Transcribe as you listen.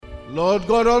Lord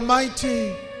God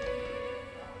Almighty,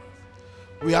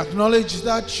 we acknowledge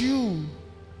that you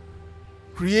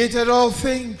created all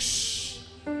things,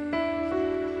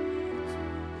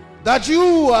 that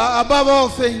you are above all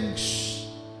things,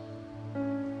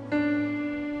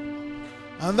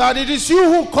 and that it is you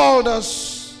who called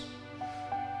us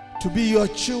to be your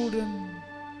children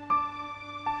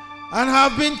and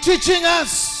have been teaching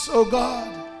us, oh God,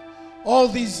 all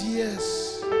these years,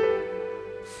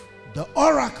 the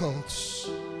oracles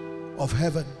of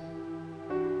heaven.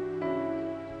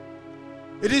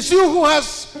 It is you who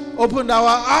has opened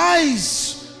our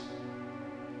eyes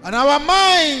and our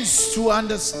minds to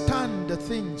understand the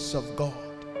things of God.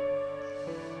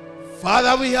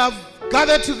 Father, we have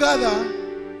gathered together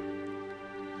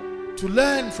to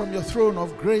learn from your throne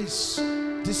of grace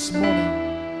this morning.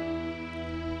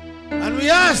 And we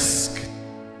ask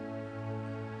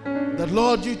that,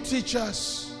 Lord, you teach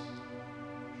us.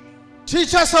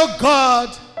 Teach us, oh God,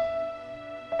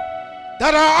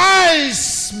 that our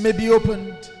eyes may be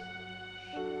opened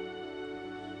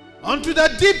unto the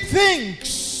deep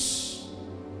things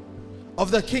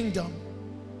of the kingdom.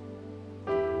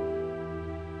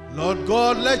 Lord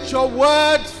God, let your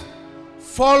word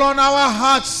fall on our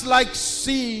hearts like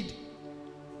seed.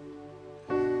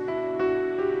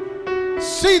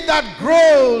 Seed that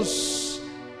grows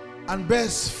and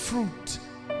bears fruit.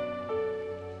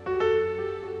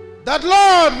 That,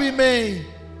 Lord, we may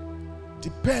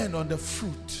depend on the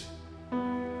fruit,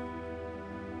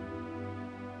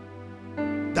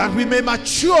 that we may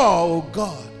mature, O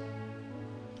God,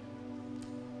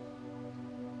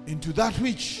 into that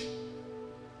which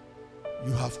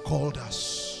you have called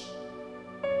us.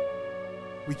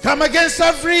 We come against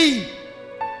every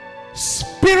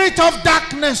spirit of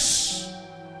darkness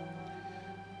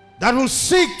that will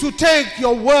seek to take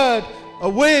your word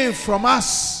away from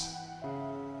us.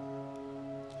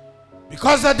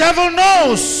 Because the devil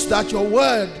knows that your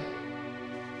word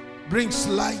brings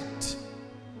light.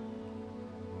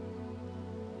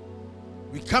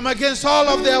 We come against all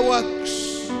of their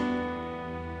works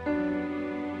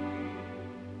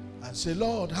and say,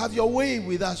 Lord, have your way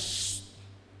with us.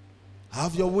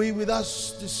 Have your way with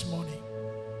us this morning.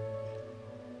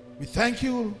 We thank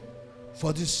you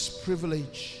for this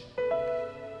privilege.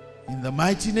 In the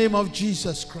mighty name of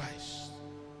Jesus Christ.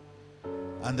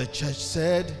 And the church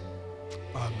said,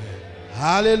 Amen.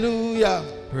 Hallelujah.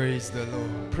 Praise the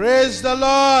Lord. Praise the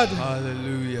Lord.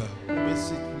 Hallelujah. You may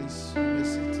sit, please. You may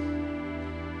sit.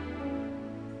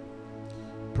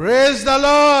 Praise the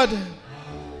Lord.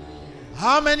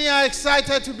 How many are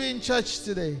excited to be in church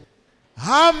today?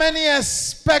 How many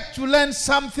expect to learn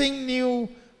something new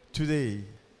today?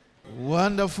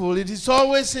 Wonderful. It is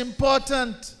always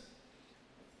important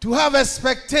to have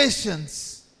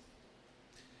expectations.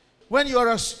 When you are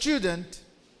a student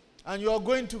and you are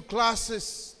going to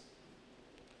classes,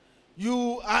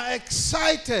 you are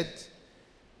excited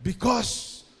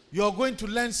because you are going to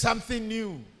learn something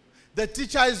new. The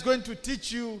teacher is going to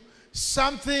teach you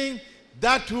something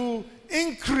that will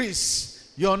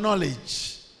increase your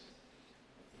knowledge.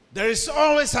 There is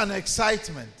always an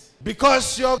excitement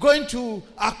because you're going to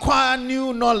acquire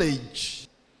new knowledge.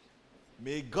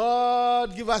 May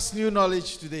God give us new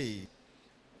knowledge today.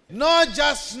 Not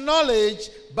just knowledge,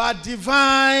 but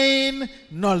divine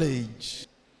knowledge.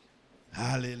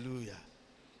 Hallelujah.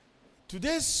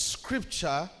 Today's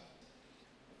scripture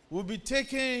will be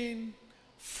taken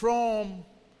from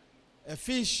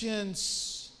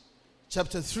Ephesians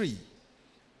chapter 3.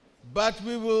 But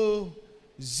we will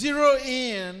zero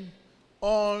in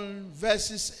on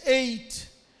verses 8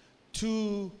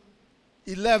 to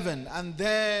 11. And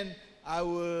then I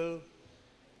will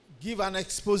give an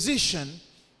exposition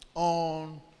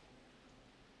on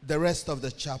the rest of the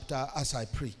chapter as I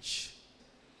preach.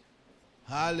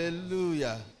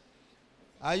 Hallelujah.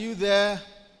 Are you there?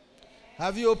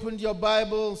 Have you opened your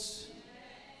Bibles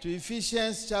to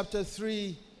Ephesians chapter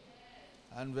 3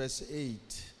 and verse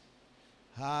 8?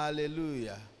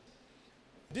 Hallelujah.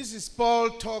 This is Paul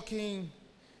talking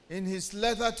in his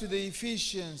letter to the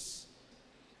Ephesians,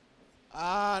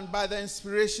 and by the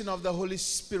inspiration of the Holy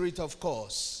Spirit, of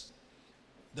course.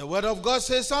 The word of God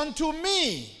says, unto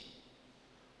me,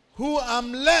 who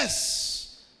am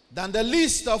less than the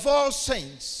least of all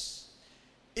saints,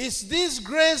 is this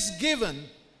grace given,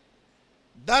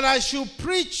 that I should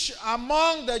preach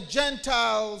among the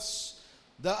Gentiles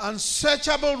the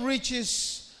unsearchable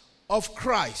riches of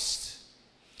Christ,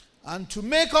 and to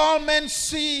make all men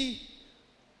see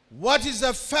what is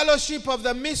the fellowship of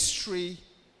the mystery,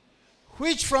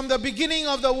 which from the beginning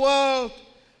of the world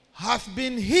hath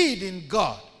been hid in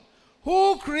God,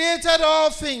 who created all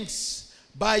things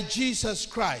by Jesus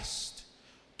Christ,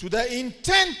 to the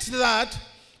intent that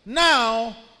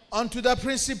now unto the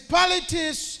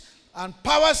principalities and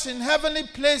powers in heavenly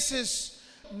places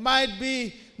might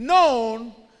be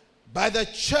known by the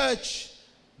church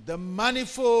the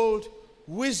manifold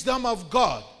wisdom of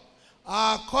God,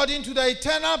 according to the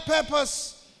eternal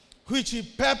purpose which he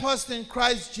purposed in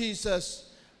Christ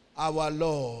Jesus our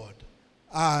Lord.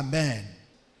 Amen.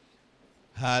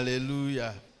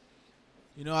 Hallelujah.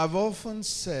 You know, I've often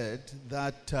said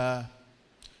that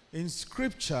in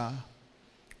Scripture,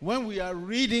 when we are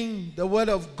reading the Word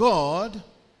of God,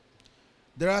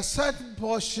 there are certain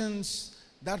portions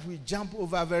that we jump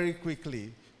over very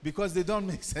quickly because they don't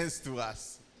make sense to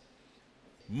us.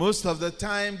 Most of the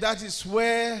time, that is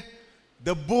where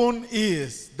the bone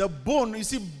is. The bone, you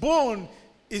see, bone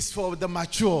is for the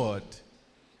matured.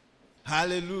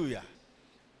 Hallelujah.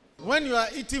 When you are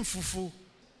eating fufu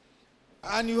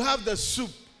and you have the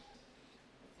soup,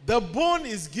 the bone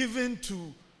is given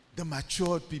to the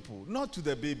matured people, not to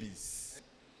the babies.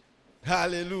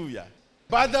 Hallelujah.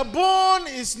 But the bone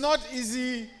is not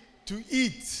easy to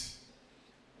eat.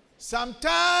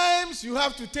 Sometimes you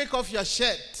have to take off your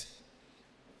shirt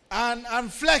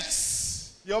and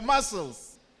flex your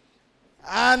muscles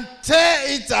and tear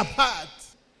it apart.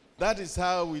 That is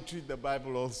how we treat the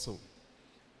Bible also.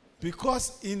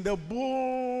 Because in the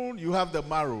bone you have the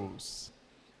marrows.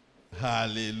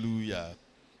 Hallelujah.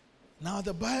 Now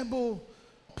the Bible,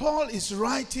 Paul is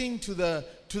writing to the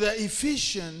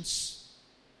Ephesians,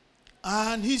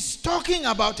 and he's talking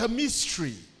about a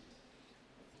mystery.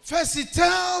 First he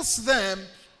tells them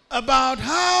about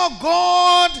how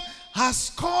God has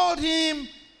called him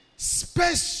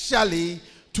specially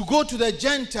to go to the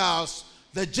Gentiles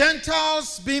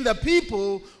being the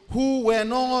people who were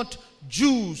not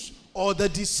Jews or the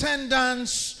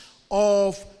descendants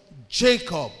of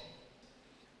Jacob.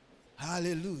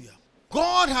 Hallelujah.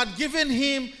 God had given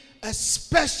him a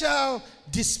special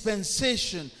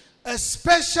dispensation, a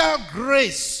special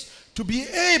grace to be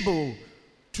able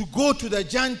to go to the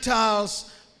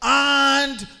Gentiles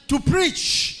and to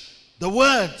preach the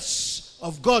words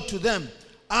of God to them.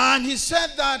 And he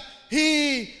said that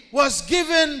he was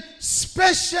given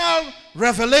special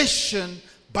revelation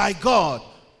by God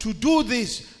to do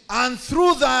this. And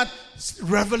through that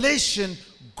revelation,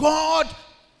 God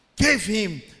gave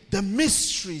him the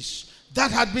mysteries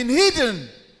that had been hidden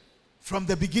from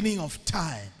the beginning of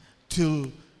time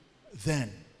till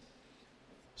then.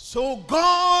 So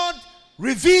God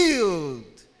revealed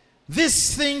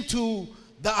this thing to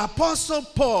the Apostle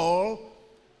Paul,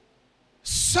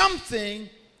 something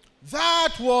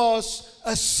that was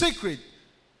a secret.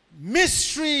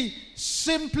 Mystery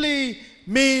simply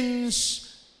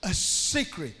means a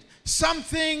secret.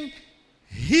 Something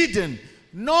hidden,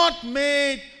 not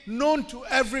made known to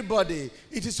everybody.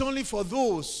 It is only for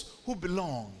those who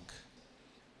belong.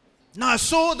 Now,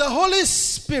 so the Holy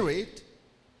Spirit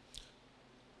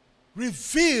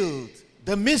revealed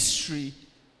the mystery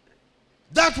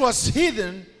that was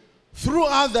hidden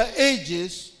throughout the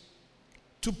ages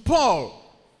to Paul.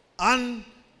 And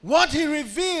what he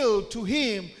revealed to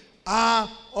him are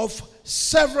of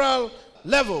several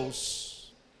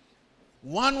levels.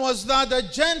 One was that the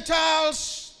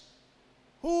Gentiles,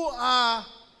 who are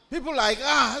people like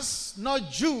us,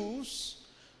 not Jews,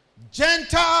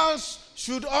 Gentiles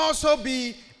should also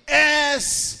be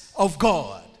heirs of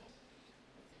God.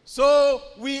 So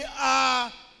we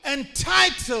are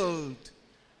entitled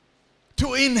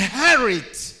to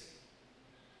inherit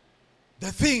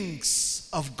the things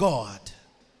of God.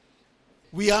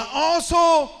 We are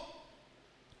also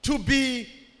to be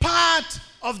part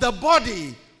of the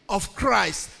body of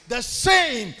Christ, the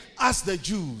same as the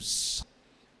Jews.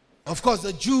 Of course,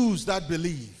 the Jews that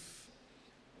believe.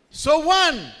 So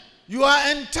one, you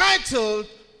are entitled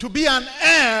to be an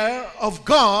heir of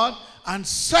God, and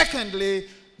secondly,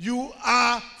 you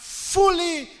are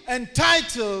fully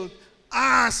entitled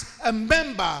as a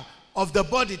member of the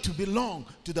body to belong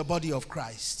to the body of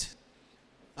Christ.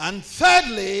 And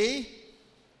thirdly,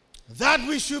 that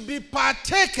we should be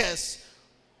partakers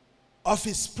of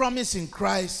his promise in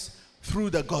Christ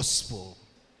through the gospel.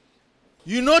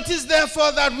 You notice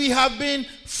therefore that we have been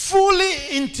fully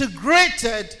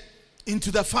integrated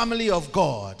into the family of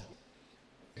God.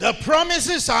 The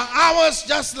promises are ours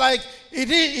just like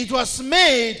it was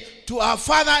made to our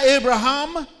father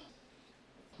Abraham.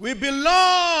 We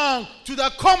belong to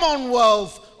the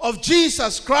commonwealth of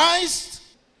Jesus Christ,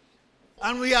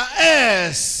 and we are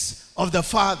heirs of the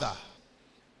Father.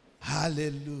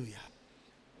 Hallelujah.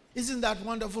 Isn't that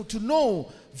wonderful to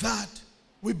know that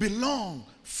we belong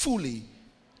fully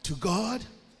to God?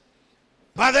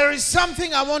 But there is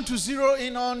something I want to zero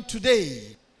in on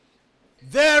today.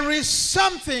 There is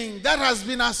something that has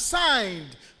been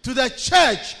assigned to the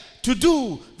church to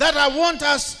do that I want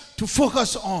us to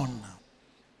focus on.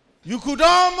 You could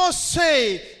almost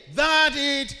say that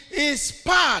it is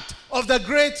part of the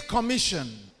Great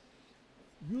Commission.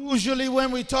 Usually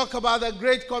when we talk about the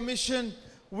Great Commission,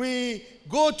 we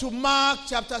go to Mark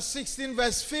chapter 16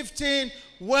 verse 15,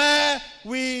 where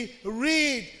we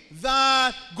read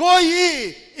that go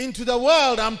ye into the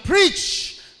world and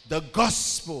preach the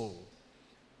gospel.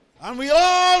 And we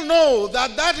all know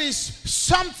that that is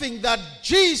something that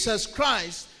Jesus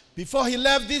Christ, before he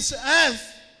left this earth,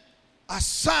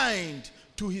 assigned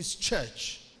to his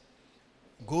church.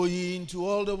 Go ye into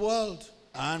all the world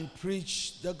and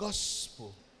preach the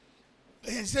gospel.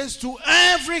 He says to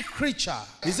every creature.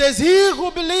 He says he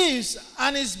who believes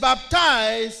and is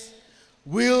baptized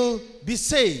will be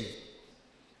saved.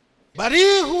 But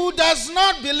he who does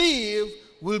not believe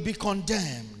will be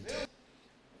condemned.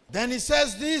 Then he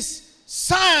says these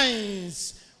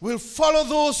signs will follow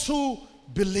those who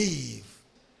believe.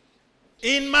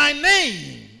 In my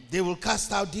name they will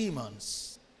cast out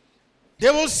demons. They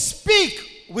will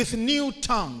speak with new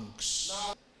tongues.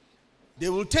 They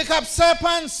will take up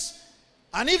serpents,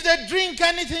 and if they drink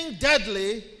anything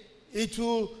deadly, it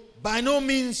will by no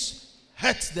means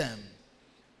hurt them.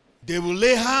 They will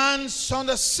lay hands on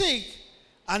the sick,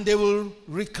 and they will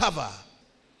recover.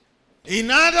 In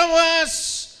other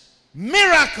words,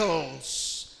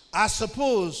 miracles are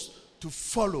supposed to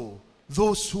follow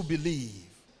those who believe.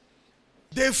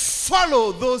 They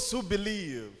follow those who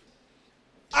believe.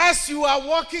 As you are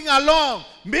walking along,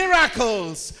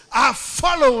 miracles are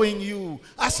following you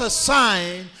as a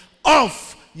sign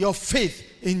of your faith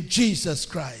in Jesus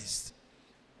Christ.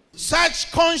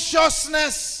 Such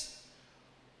consciousness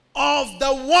of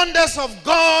the wonders of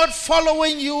God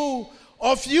following you,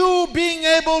 of you being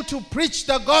able to preach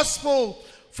the gospel,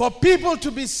 for people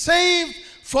to be saved,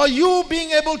 for you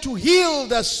being able to heal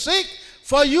the sick,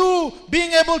 for you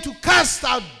being able to cast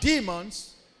out demons,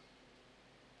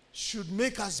 should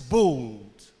make us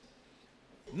bold.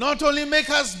 Not only make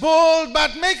us bold,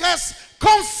 but make us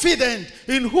confident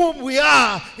in whom we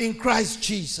are in Christ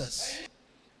Jesus.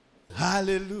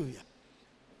 Hallelujah.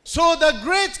 So the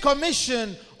Great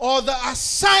Commission, or the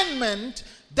assignment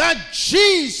that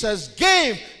Jesus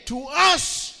gave to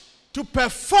us to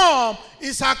perform,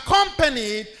 is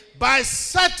accompanied by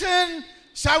certain,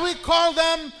 shall we call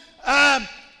them,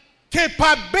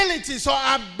 capabilities or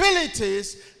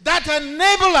abilities that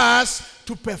enable us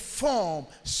to perform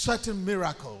certain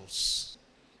miracles.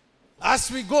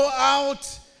 As we go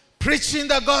out preaching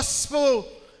the gospel,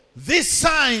 these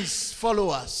signs follow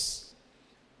us.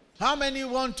 How many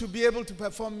want to be able to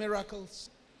perform miracles?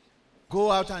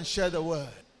 Go out and share the word.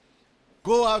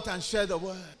 Go out and share the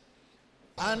word.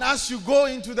 And as you go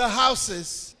into the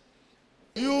houses,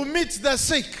 you meet the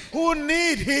sick who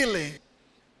need healing.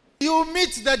 You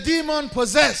meet the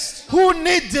demon-possessed who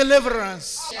need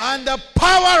deliverance. And the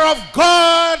power of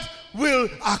God will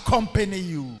accompany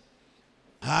you.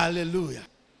 Hallelujah.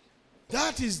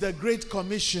 That is the Great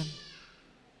Commission.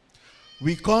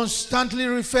 We constantly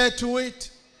refer to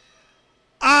it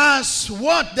as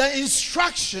what? The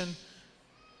instruction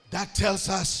that tells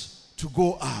us to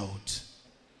go out.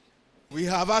 We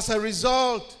have, as a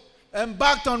result,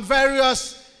 embarked on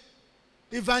various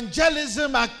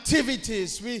evangelism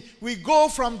activities. We go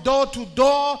from door to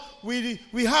door. We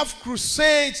have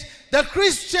crusades. The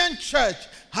Christian church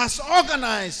has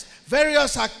organized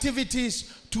various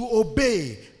activities to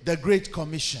obey the Great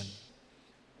Commission.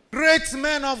 Great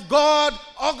men of God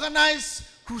organize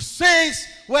crusades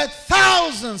where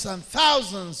thousands and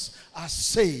thousands are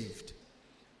saved.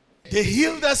 They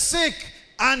heal the sick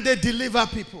and they deliver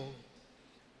people.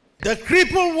 The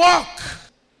crippled walk.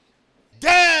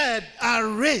 Dead are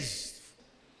raised.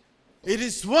 It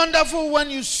is wonderful when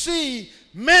you see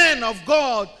men of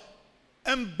God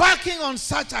embarking on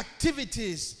such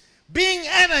activities, being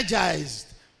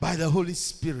energized by the Holy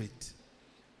Spirit.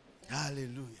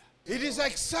 Hallelujah. It is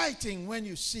exciting when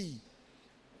you see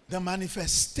the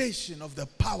manifestation of the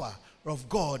power of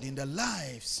God in the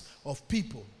lives of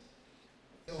people.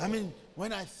 I mean,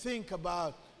 when I think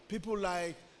about people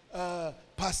like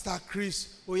Pastor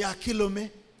Chris Oyakilome,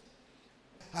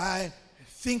 I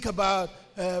think about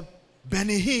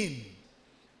Benny Hinn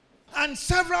and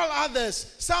several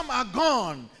others. Some are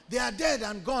gone. They are dead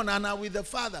and gone and are with the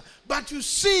Father. But you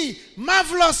see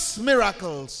marvelous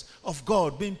miracles of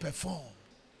God being performed.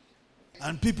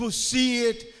 And people see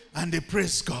it and they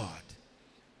praise God.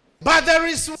 But there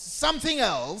is something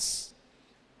else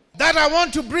that I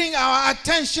want to bring our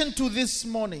attention to this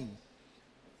morning.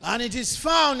 And it is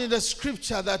found in the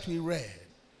scripture that we read.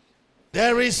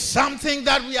 There is something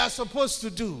that we are supposed to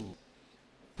do,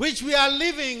 which we are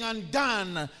living and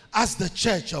done as the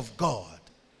church of God,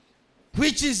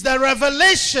 which is the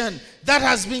revelation that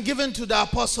has been given to the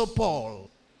Apostle Paul.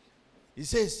 He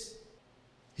says,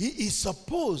 he is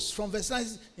supposed, from verse 9,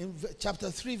 in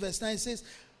chapter 3, verse 9, it says,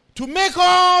 to make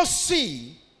all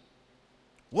see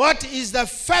what is the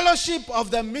fellowship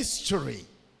of the mystery,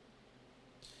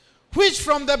 which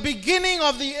from the beginning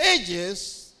of the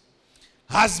ages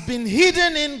has been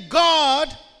hidden in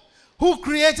God, who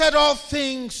created all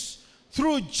things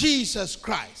through Jesus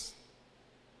Christ.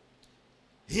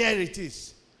 Here it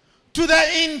is. To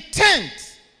the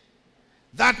intent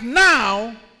that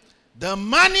now the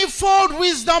manifold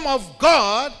wisdom of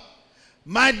God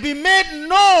might be made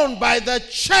known by the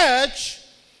church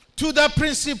to the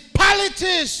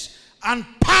principalities and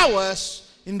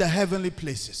powers in the heavenly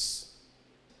places.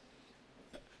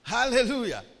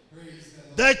 Hallelujah.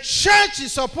 The church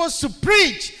is supposed to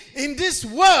preach in this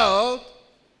world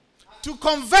to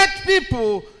convert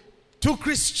people to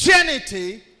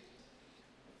Christianity,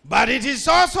 but it is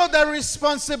also the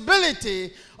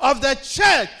responsibility of the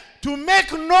church to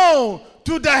make known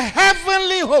to the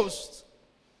heavenly host,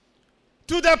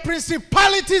 to the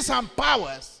principalities and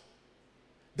powers,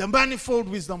 the manifold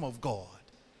wisdom of God.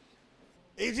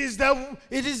 It is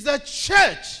the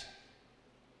church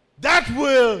that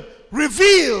will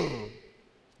reveal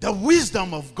the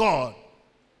wisdom of God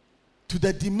to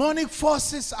the demonic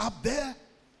forces up there,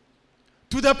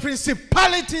 to the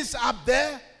principalities up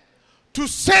there, to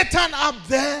Satan up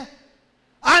there,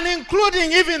 and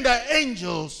including even the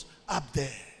angels up there.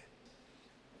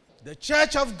 The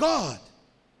church of God,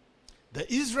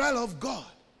 the Israel of God,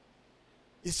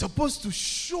 is supposed to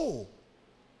show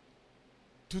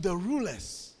to the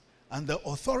rulers and the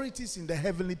authorities in the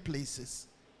heavenly places,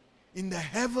 in the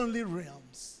heavenly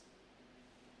realms,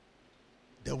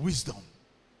 the wisdom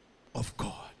of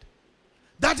God.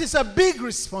 That is a big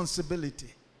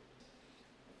responsibility.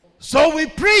 So we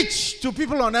preach to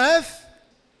people on earth,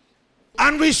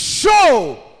 and we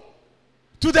show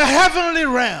to the heavenly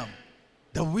realm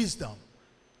the wisdom,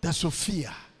 the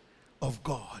Sophia of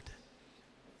God.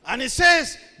 And it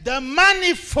says the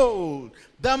manifold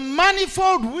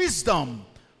wisdom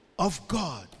of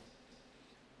God.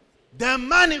 The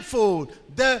manifold,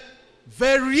 the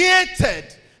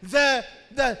variated, the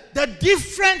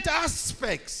different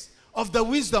aspects of the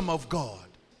wisdom of God.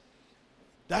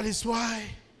 That is why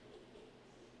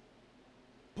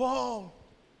Paul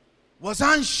was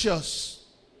anxious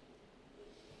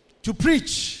to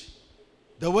preach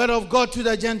the word of God to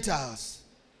the Gentiles.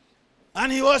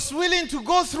 And he was willing to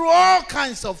go through all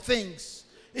kinds of things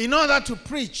in order to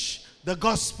preach the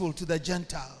gospel to the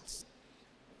Gentiles.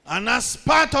 And as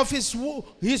part of his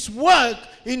work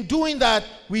in doing that,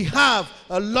 we have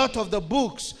a lot of the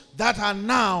books that are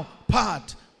now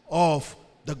part of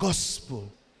the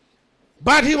gospel.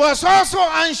 But he was also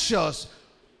anxious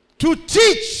to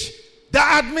teach the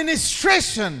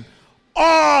administration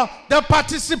or the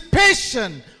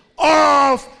participation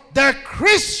of the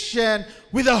Christian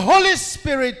with the Holy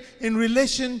Spirit in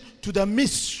relation to the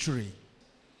mystery.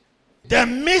 The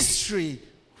mystery,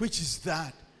 which is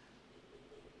that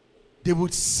they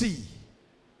would see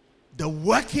the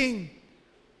working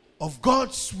of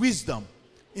God's wisdom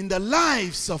in the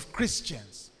lives of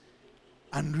Christians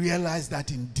and realize that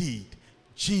indeed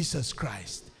Jesus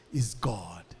Christ is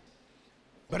God.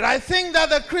 But I think that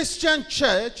the Christian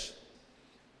church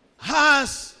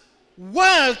has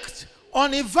worked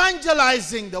on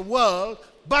evangelizing the world,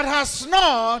 but has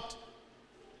not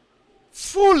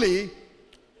fully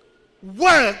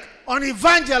worked on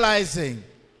evangelizing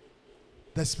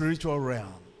the spiritual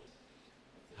realm.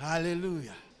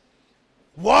 Hallelujah.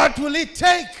 What will it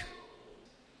take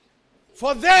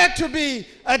for there to be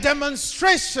a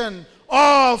demonstration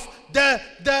of the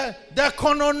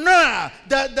koinonia,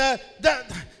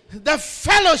 the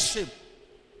fellowship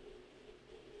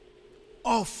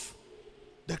of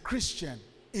the Christian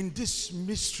in this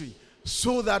mystery,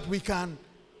 so that we can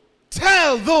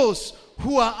tell those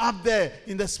who are up there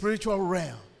in the spiritual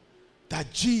realm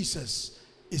that Jesus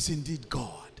is indeed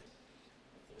God.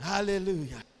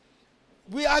 Hallelujah.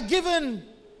 We are given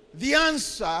the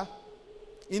answer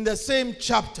in the same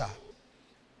chapter.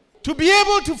 To be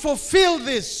able to fulfill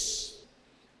this,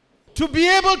 to be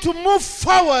able to move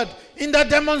forward in the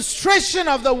demonstration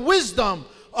of the wisdom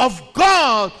of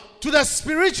God to the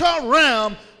spiritual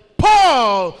realm,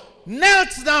 Paul knelt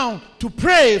down to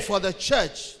pray for the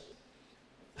church.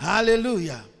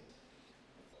 Hallelujah.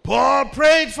 Paul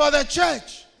prayed for the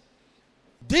church.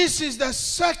 This is the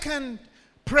second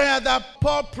prayer that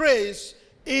Paul prays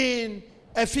in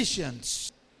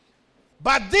Ephesians.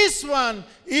 But this one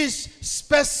is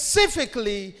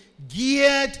specifically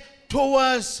geared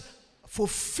towards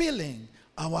fulfilling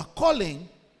our calling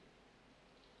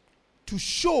to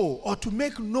show or to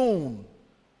make known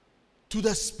to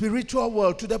the spiritual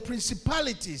world, to the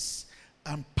principalities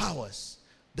and powers,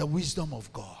 the wisdom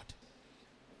of God.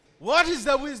 What is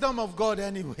the wisdom of God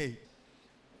anyway?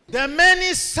 The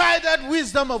many-sided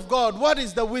wisdom of God. What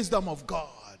is the wisdom of God?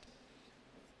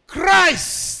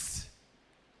 Christ,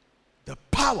 the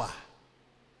power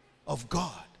of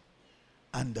God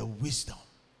and the wisdom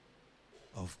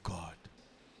of God.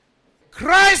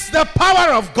 Christ, the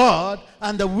power of God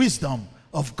and the wisdom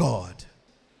of God.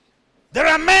 There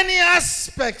are many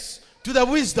aspects to the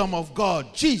wisdom of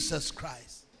God, Jesus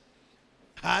Christ.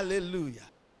 Hallelujah.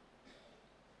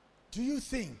 Do you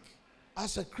think,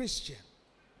 as a Christian,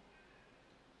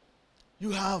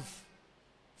 you have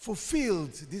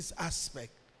fulfilled this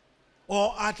aspect,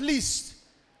 or at least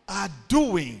are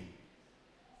doing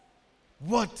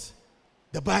what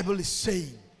the Bible is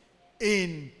saying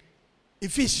in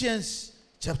Ephesians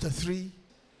chapter 3?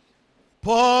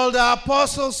 Paul the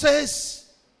apostle says,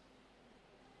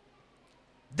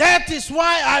 "That is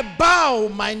why I bow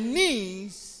my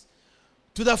knees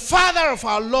to the Father of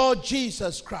our Lord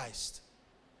Jesus Christ,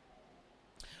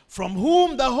 from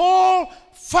whom the whole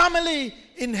family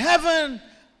in heaven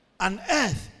and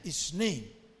earth is named,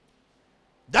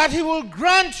 that he will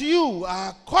grant you,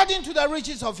 according to the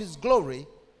riches of his glory,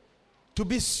 to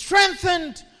be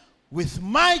strengthened with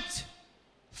might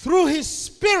through his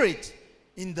Spirit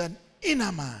in the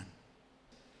inner man."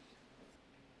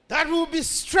 That will be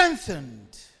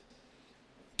strengthened.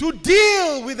 To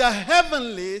deal with the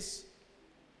heavenlies,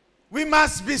 we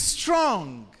must be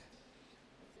strong.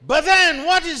 But then,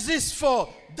 what is this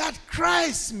for? That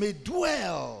Christ may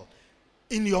dwell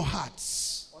in your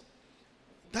hearts.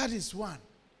 That is one.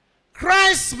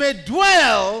 Christ may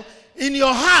dwell in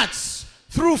your hearts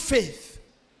through faith.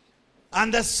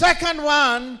 And the second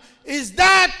one is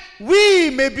that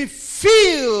we may be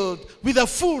filled with the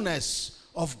fullness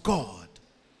of God.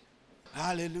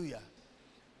 Hallelujah.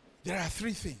 There are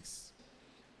three things.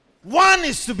 One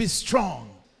is to be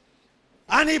strong.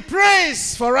 And he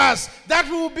prays for us that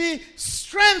we will be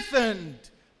strengthened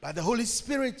by the Holy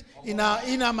Spirit in our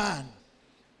inner man.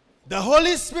 The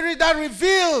Holy Spirit that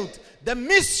revealed the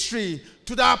mystery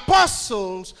to the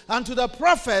apostles and to the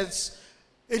prophets,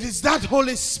 it is that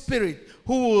Holy Spirit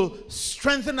who will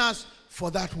strengthen us for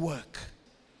that work.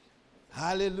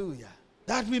 Hallelujah.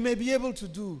 That we may be able to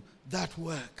do that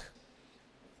work.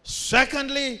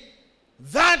 Secondly,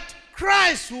 that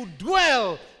Christ will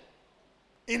dwell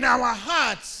in our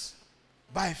hearts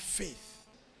by faith.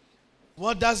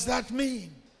 What does that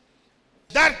mean?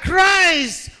 That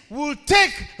Christ will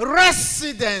take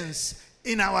residence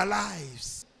in our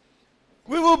lives.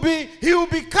 He will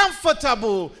be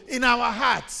comfortable in our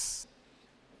hearts.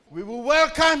 We will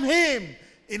welcome him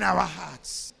in our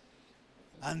hearts.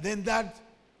 And then that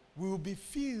we will be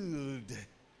filled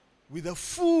with the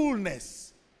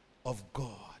fullness of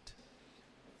God.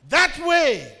 That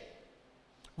way,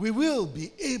 we will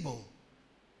be able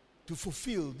to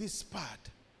fulfill this part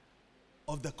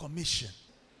of the commission.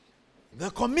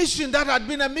 The commission that had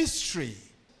been a mystery.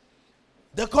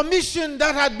 The commission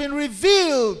that had been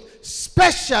revealed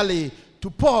specially to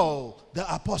Paul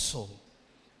the apostle.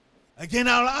 Again,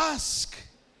 I'll ask,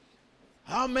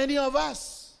 how many of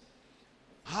us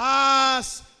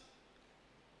has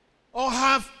or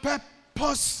have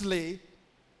purposely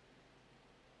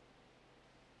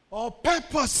or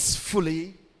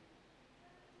purposefully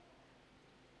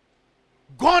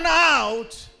gone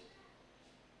out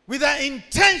with the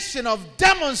intention of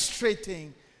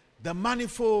demonstrating the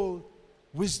manifold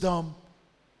wisdom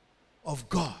of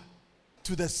God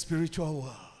to the spiritual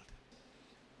world?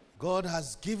 God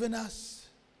has given us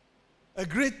a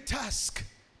great task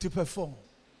to perform.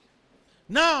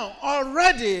 Now,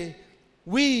 already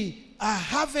we are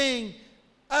having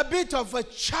a bit of a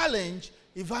challenge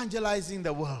evangelizing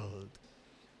the world.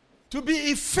 To be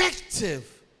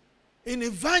effective in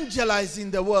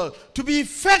evangelizing the world, to be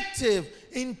effective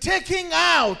in taking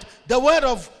out the word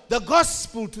of the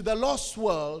gospel to the lost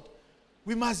world,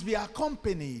 we must be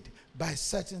accompanied by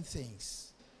certain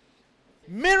things.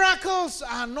 Miracles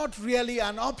are not really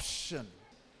an option.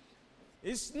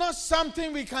 It's not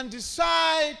something we can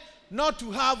decide not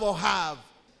to have or have.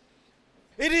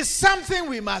 It is something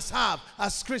we must have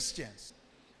as Christians.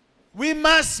 We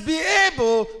must be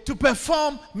able to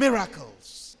perform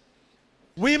miracles.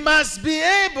 We must be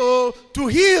able to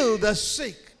heal the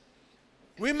sick.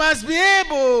 We must be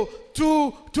able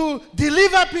to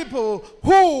deliver people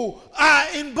who are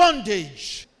in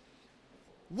bondage.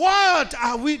 What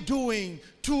are we doing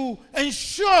to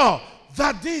ensure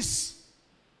that this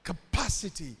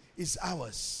capacity is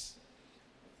ours?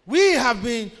 We have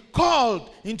been called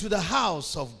into the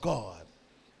house of God.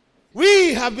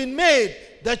 We have been made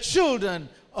the children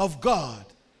of God.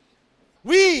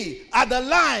 We are the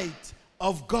light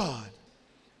of God.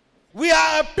 We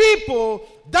are a people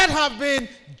that have been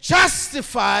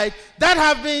justified, that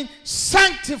have been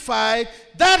sanctified,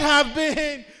 that have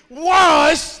been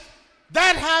washed,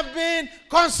 that have been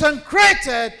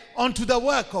consecrated unto the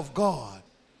work of God.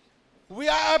 We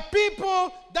are a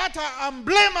people that are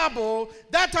unblameable,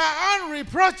 that are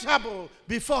unreproachable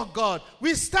before God.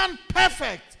 We stand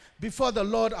perfect before the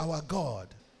Lord our God.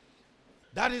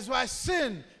 That is why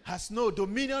sin has no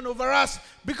dominion over us.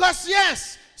 Because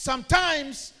yes,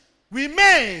 sometimes we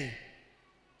may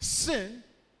sin,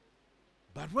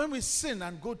 but when we sin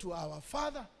and go to our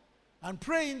Father and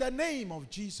pray in the name of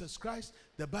Jesus Christ,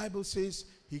 the Bible says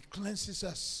he cleanses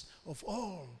us of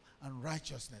all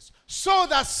unrighteousness, so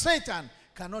that Satan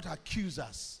cannot accuse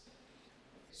us.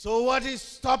 So what is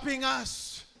stopping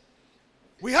us?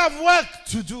 We have work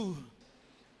to do.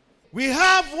 We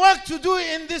have work to do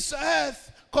in this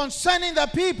earth concerning the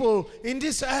people in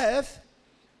this earth.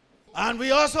 And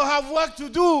we also have work to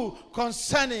do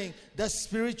concerning the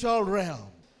spiritual realm.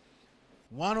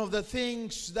 One of the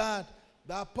things that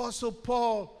the Apostle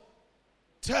Paul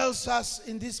tells us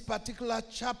in this particular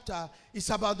chapter is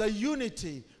about the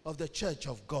unity of the church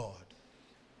of God.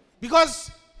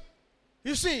 Because,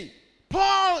 you see,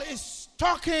 Paul is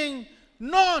talking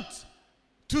not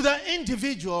to the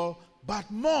individual, but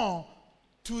more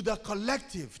to the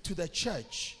collective, to the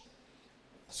church.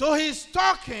 So he's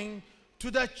talking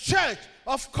to the church.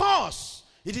 Of course,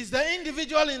 it is the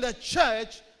individual in the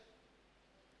church.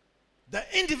 The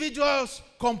individuals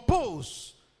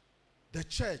compose the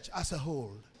church as a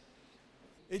whole.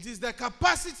 It is the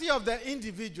capacity of the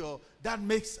individual that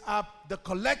makes up the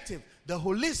collective, the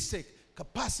holistic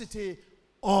capacity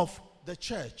of the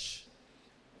church.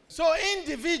 So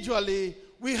individually,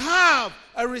 we have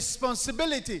a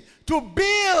responsibility to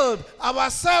build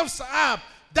ourselves up,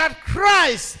 that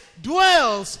Christ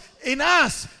dwells in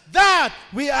us, that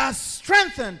we are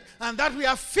strengthened and that we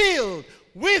are filled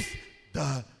with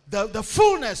the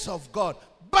fullness of God.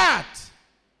 But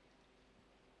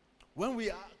when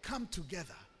we come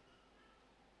together,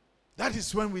 that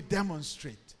is when we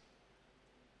demonstrate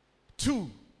to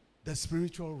the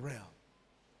spiritual realm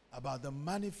about the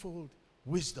manifold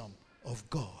wisdom of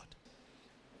God.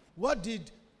 What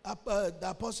did the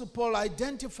Apostle Paul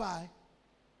identify?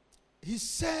 He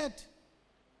said,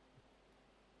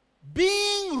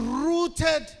 being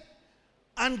rooted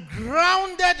and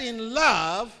grounded in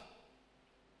love,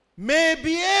 may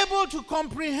be able to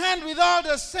comprehend with all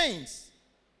the saints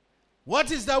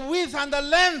what is the width and the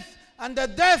length and the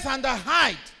depth and the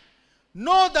height.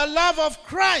 Know the love of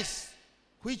Christ,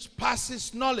 which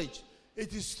passes knowledge.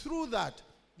 It is through that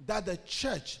the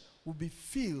church will be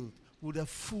filled with the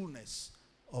fullness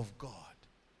of God.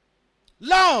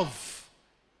 Love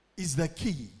is the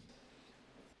key.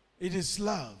 It is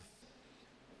love.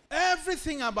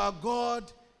 Everything about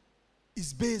God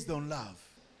is based on love.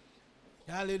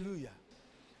 Hallelujah.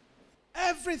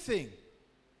 Everything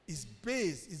is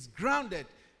based, is grounded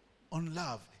on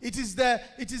love. It is the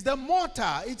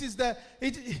mortar. It is the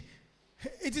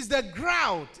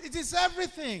grout. It is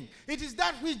everything. It is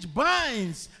that which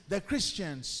binds the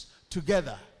Christians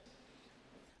together.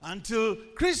 Until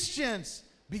Christians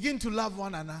begin to love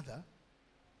one another,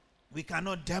 we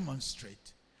cannot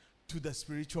demonstrate to the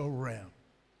spiritual realm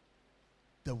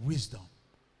the wisdom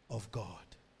of God.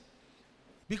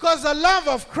 Because the love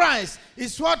of Christ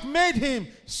is what made him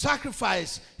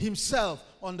sacrifice himself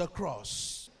on the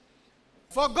cross.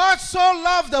 For God so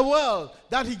loved the world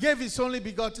that he gave his only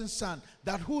begotten Son,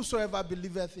 that whosoever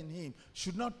believeth in him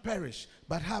should not perish,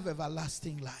 but have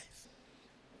everlasting life.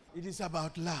 It is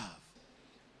about love.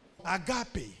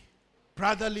 Agape,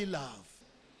 brotherly love.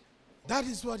 That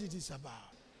is what it is about.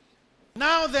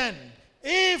 Now then,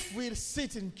 if we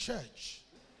sit in church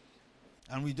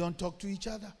and we don't talk to each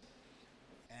other,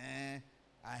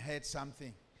 I heard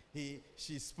something.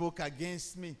 She spoke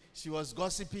against me. She was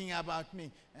gossiping about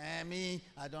me. Me,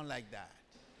 I don't like that.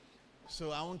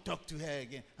 So I won't talk to her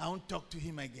again. I won't talk to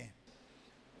him again.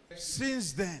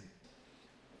 Since then,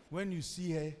 when you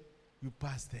see her, you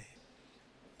pass there.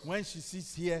 When she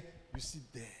sits here, you sit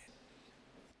there.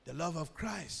 The love of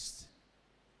Christ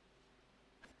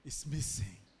is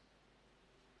missing.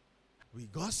 We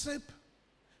gossip.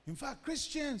 In fact,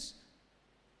 Christians,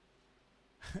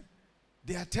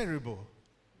 they are terrible.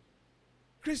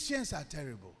 Christians are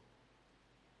terrible.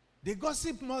 They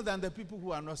gossip more than the people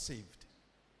who are not saved.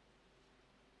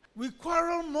 We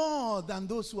quarrel more than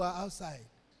those who are outside.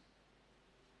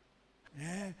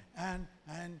 And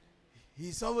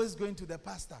he's always going to the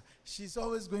pastor. She's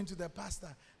always going to the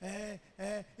pastor.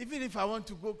 Even if I want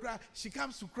to go cry, she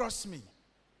comes to cross me.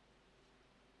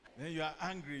 Then you are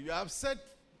angry. You are upset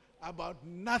about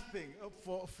nothing,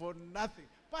 for nothing.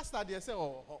 Pastor, they say,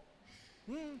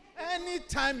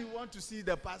 anytime you want to see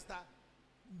the pastor,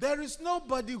 there is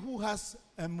nobody who has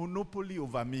a monopoly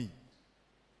over me.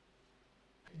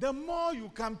 The more you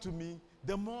come to me,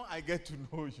 the more I get to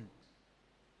know you.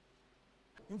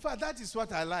 In fact, that is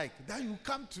what I like, that you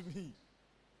come to me.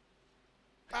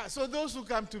 So those who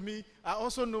come to me are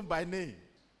also known by name.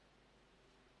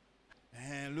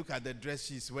 And look at the dress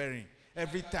she's wearing.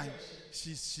 Every time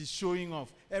she's showing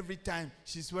off. Every time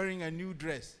she's wearing a new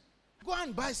dress. Go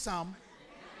and buy some.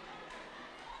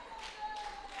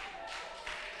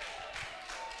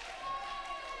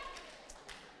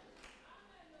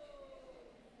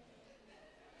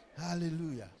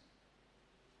 Hallelujah.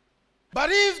 But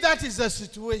if that is the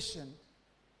situation,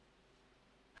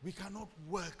 we cannot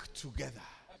work together.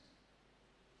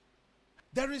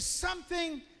 There is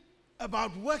something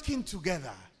about working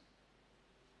together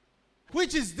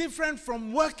which is different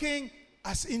from working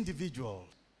as individuals.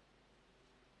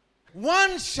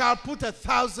 One shall put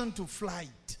 1,000 to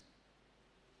flight,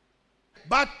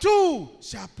 but two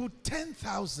shall put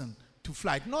 10,000 to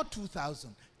flight. Not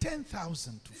 2,000,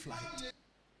 10,000 to flight.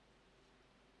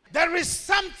 There is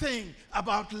something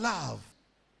about love.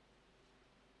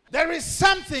 There is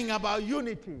something about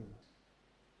unity.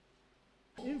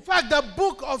 In fact, the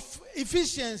book of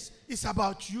Ephesians is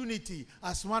about unity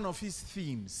as one of his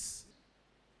themes.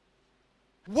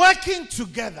 Working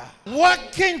together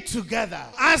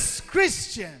as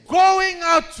Christians, going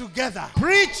out together,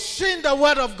 preaching the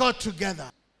word of God together.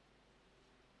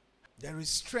 There is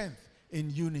strength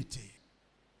in unity.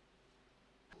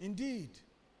 Indeed,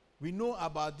 we know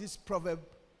about this proverb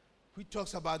which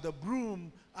talks about the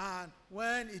broom, and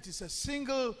when it is a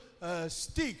single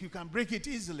stick, you can break it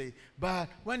easily. But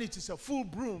when it is a full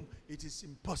broom, it is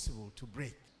impossible to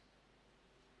break.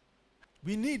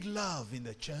 We need love in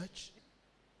the church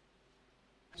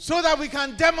so that we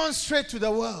can demonstrate to the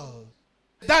world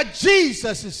that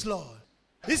Jesus is Lord.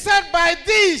 He said, by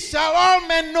these shall all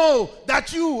men know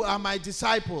that you are my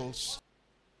disciples,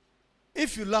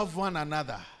 if you love one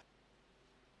another.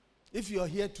 If you are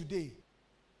here today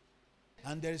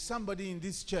and there is somebody in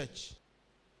this church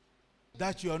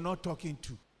that you are not talking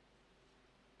to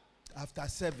after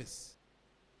service,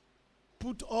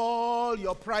 put all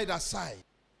your pride aside.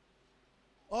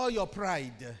 All your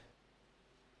pride,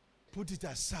 put it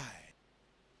aside.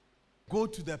 Go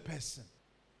to the person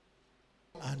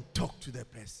and talk to the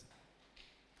person.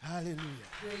 Hallelujah.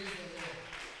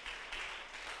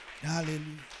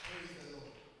 Hallelujah.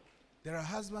 There are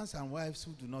husbands and wives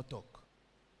who do not talk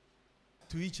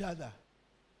to each other.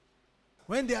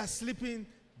 When they are sleeping,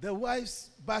 the wife's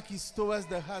back is towards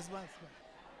the husband's back.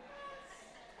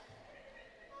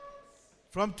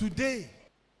 From today,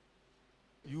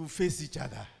 you face each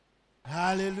other.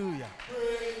 Hallelujah.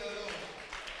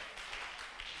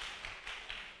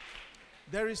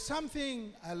 There is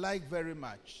something I like very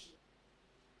much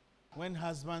when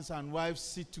husbands and wives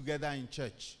sit together in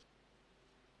church.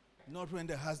 Not when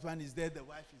the husband is there, the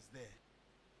wife is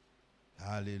there.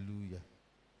 Hallelujah.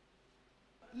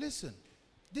 Listen,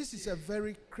 this is a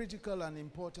very critical and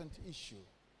important issue.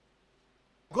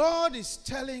 God is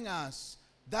telling us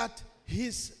that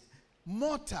his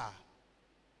mortar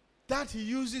that he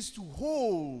uses to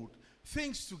hold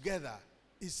things together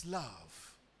is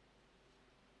love.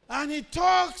 And he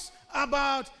talks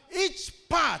about each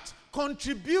part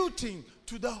contributing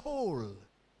to the whole.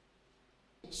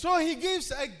 So he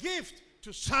gives a gift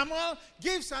to Samuel,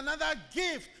 gives another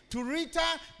gift to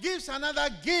Rita, gives another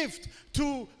gift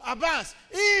to Abbas.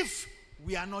 If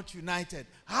we are not united,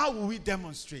 how will we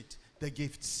demonstrate the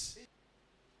gifts?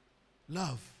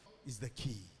 Love is the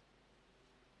key.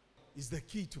 Is the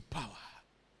key to power.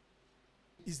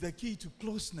 Is the key to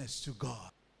closeness to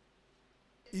God.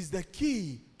 Is the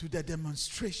key to the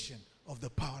demonstration of the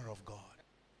power of God.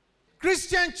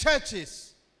 Christian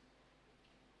churches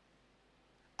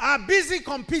are busy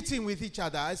competing with each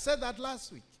other. I said that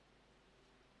last week.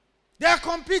 They are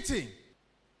competing.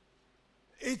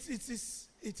 It is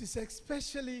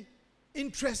especially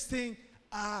interesting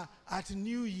at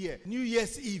New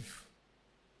Year's Eve.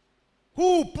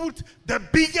 Who put the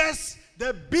biggest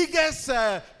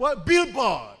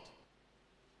billboard?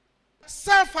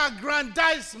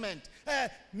 Self-aggrandizement.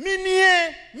 That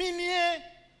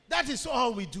is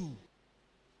all we do.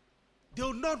 They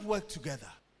will not work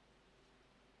together.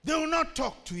 They will not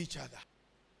talk to each other.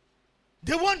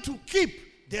 They want to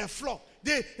keep their flock.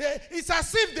 It's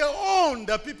as if they own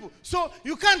the people. So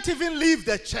you can't even leave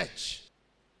the church.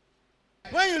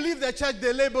 When you leave the church,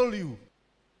 they label you.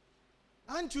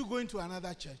 Aren't you going to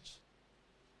another church?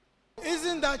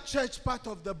 Isn't that church part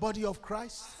of the body of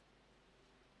Christ?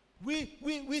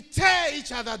 We tear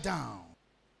each other down.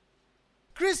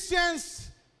 Christians,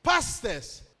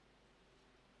 pastors,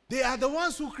 they are the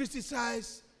ones who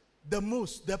criticize the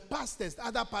most, the pastors,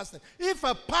 other pastors. If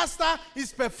a pastor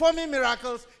is performing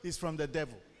miracles, it's from the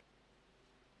devil.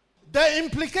 The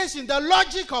implication, the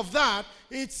logic of that,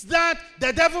 it's that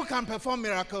the devil can perform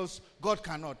miracles, God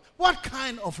cannot. What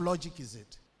kind of logic is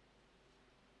it?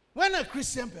 When a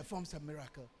Christian performs a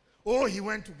miracle, oh, he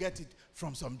went to get it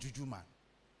from some juju man.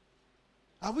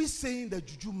 Are we saying the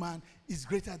juju man is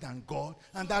greater than God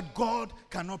and that God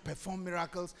cannot perform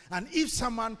miracles? And if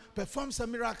someone performs a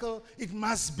miracle, it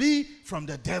must be from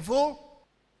the devil?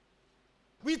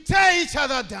 We tear each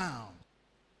other down.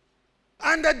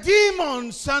 And the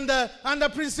demons and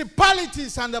the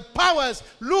principalities and the powers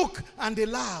look and they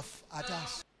laugh at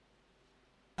us.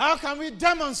 How can we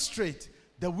demonstrate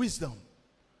the wisdom,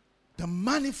 the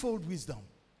manifold wisdom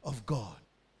of God?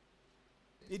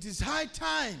 It is high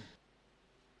time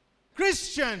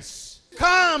Christians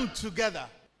come together.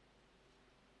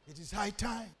 It is high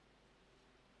time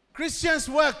Christians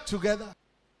work together.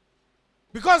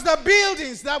 Because the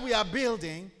buildings that we are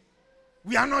building,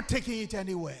 we are not taking it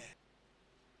anywhere.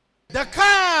 The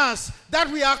cars that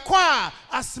we acquire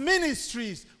as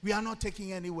ministries, we are not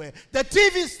taking anywhere. The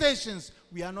TV stations,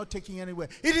 we are not taking anywhere.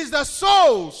 It is the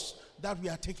souls that we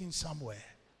are taking somewhere.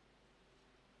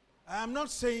 I am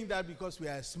not saying that because we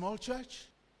are a small church.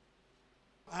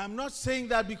 I am not saying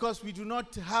that because we do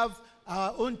not have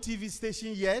our own TV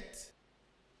station yet.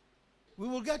 We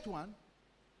will get one.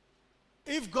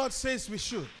 If God says we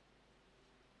should.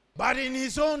 But in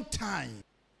His own time,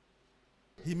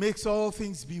 He makes all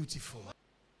things beautiful.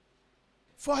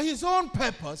 For His own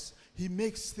purpose, He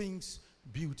makes things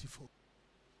beautiful.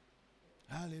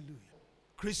 Hallelujah.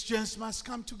 Christians must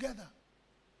come together.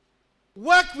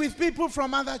 Work with people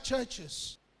from other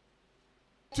churches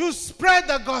to spread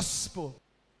the gospel,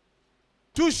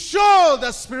 to show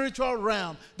the spiritual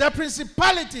realm, the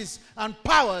principalities and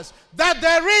powers, that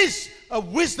there is a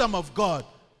wisdom of God,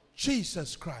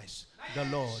 Jesus Christ, the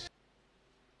Lord.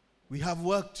 We have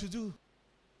work to do.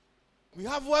 We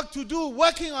have work to do,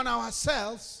 working on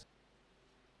ourselves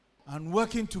and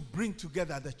working to bring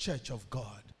together the church of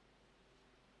God.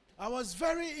 I was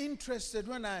very interested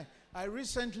when I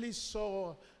recently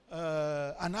saw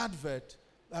an advert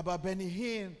about Benny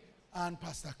Hinn and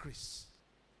Pastor Chris.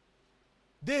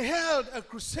 They held a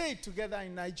crusade together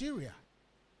in Nigeria.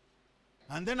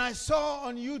 And then I saw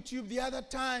on YouTube the other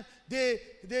time, they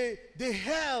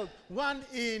held one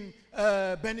in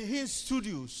Benny Hinn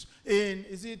Studios in,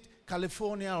 is it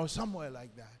California or somewhere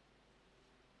like that.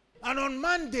 And on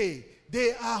Monday,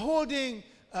 they are holding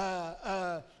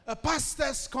a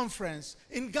pastors' conference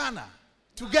in Ghana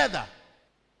together.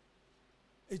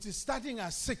 It is starting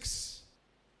at 6.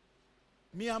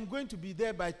 Me, I'm going to be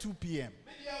there by 2 p.m.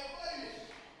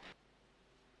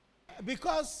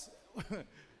 Because,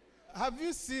 have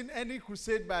you seen any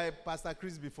crusade by Pastor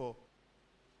Chris before?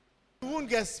 You won't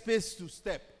get space to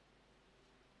step.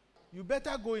 You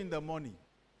better go in the morning.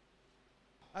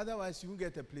 Otherwise, you won't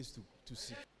get a place to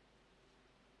sit.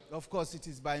 Of course, it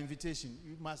is by invitation.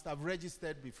 You must have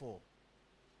registered before.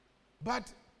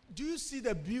 But do you see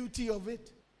the beauty of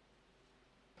it?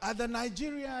 At the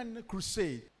Nigerian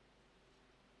crusade,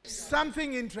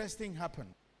 something interesting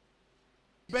happened.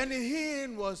 Benny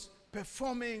Hinn was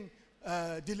performing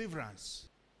deliverance.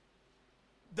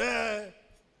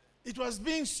 It was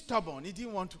being stubborn. He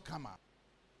didn't want to come out.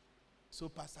 So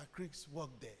Pastor Chris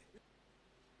walked there.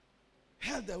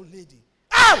 Held the old lady.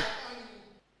 Ow!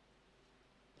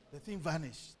 The thing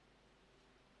vanished.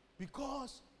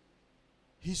 Because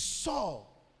he saw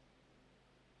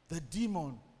the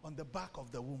demon on the back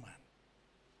of the woman.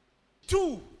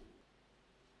 Two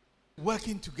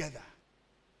working together.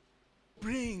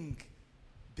 Bring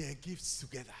their gifts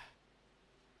together.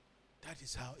 That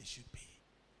is how it should be.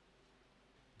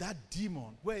 That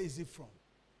demon, where is it from?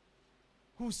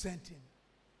 Who sent him?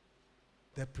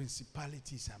 The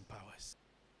principalities and powers.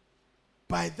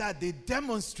 By that, they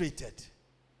demonstrated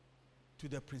to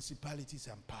the principalities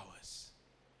and powers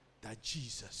that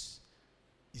Jesus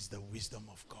is the wisdom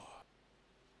of God.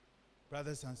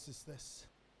 Brothers and sisters,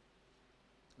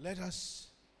 let us,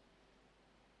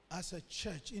 as a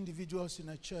church, individuals in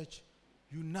a church,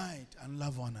 unite and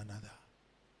love one another.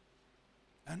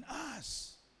 And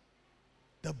as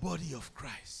the body of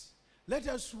Christ. Let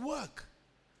us work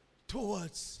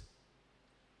towards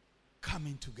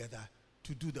coming together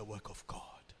to do the work of God.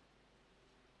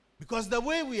 Because the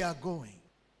way we are going,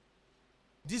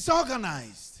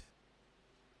 disorganized,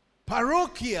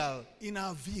 parochial in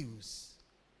our views,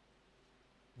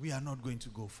 we are not going to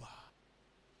go far.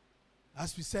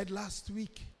 As we said last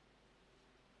week,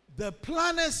 the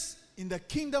planners in the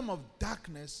kingdom of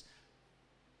darkness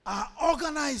are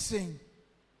organizing.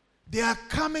 They are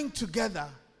coming together.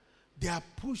 They are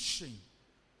pushing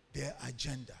their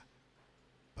agenda.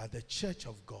 But the church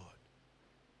of God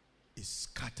is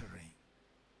scattering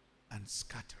and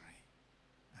scattering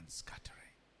and scattering.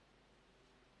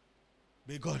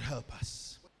 May God help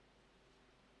us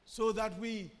so that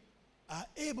we are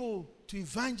able to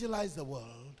evangelize the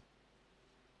world,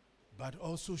 but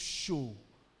also show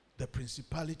the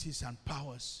principalities and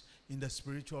powers in the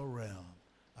spiritual realm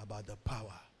about the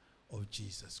power of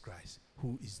Jesus Christ,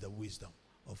 who is the wisdom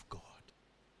of God.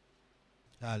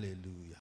 Hallelujah.